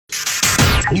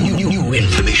New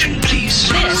information, please.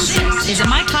 This is a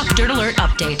My Talk Dirt Alert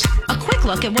update. A quick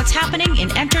look at what's happening in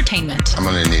entertainment. I'm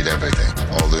gonna need everything,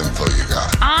 all the info you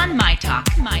got. On My Talk.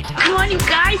 Come on, you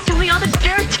guys, tell me all the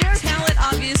dirt. Talent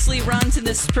obviously runs in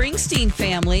the Springsteen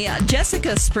family. Jessica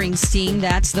Springsteen,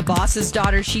 that's the boss's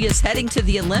daughter. She is heading to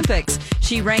the Olympics.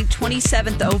 She ranked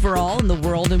 27th overall in the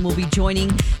world and will be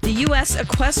joining the U.S.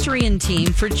 equestrian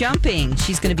team for jumping.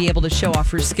 She's going to be able to show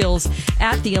off her skills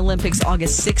at the Olympics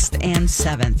August 6th and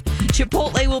 7th.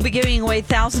 Chipotle will be giving away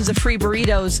thousands of free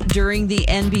burritos during the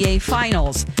NBA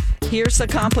Finals. Here's a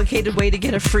complicated way to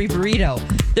get a free burrito.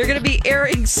 They're going to be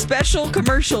airing special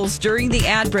commercials during the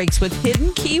ad breaks with hidden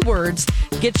keywords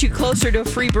get you closer to a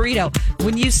free burrito.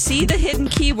 When you see the hidden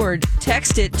keyword,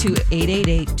 text it to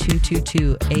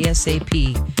 888-222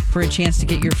 ASAP for a chance to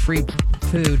get your free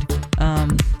food.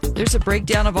 There's a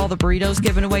breakdown of all the burritos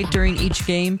given away during each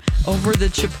game over the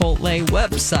Chipotle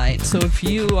website. So if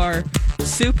you are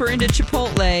super into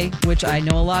Chipotle, which I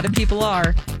know a lot of people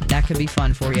are, that could be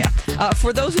fun for you.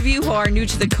 For those of you who are new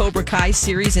to the Cobra Kai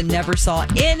series and never saw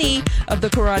any of the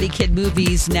Karate Kid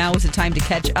movies, now is the time to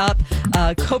catch up.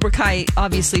 Cobra Kai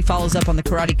obviously follows up on the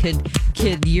Karate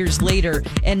Kid years later,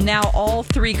 and now all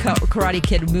three Karate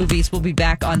Kid movies will be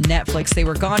back on Netflix. They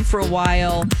were gone for a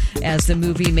while as the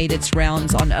movie made its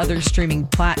rounds on other streaming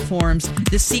platforms.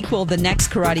 The sequel, The Next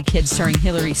Karate Kid, starring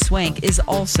Hilary Swank, is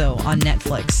also on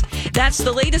Netflix. That's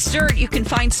the latest dirt. You can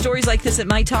find stories like this at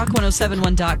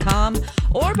mytalk1071.com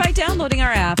or by downloading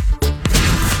our app.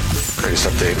 Greatest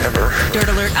update ever. Dirt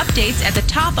Alert updates at the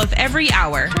top of every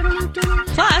hour.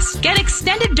 Plus, get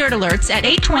extended Dirt Alerts at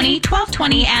 8:20,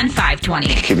 12:20, and 5:20.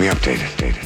 Keep me updated.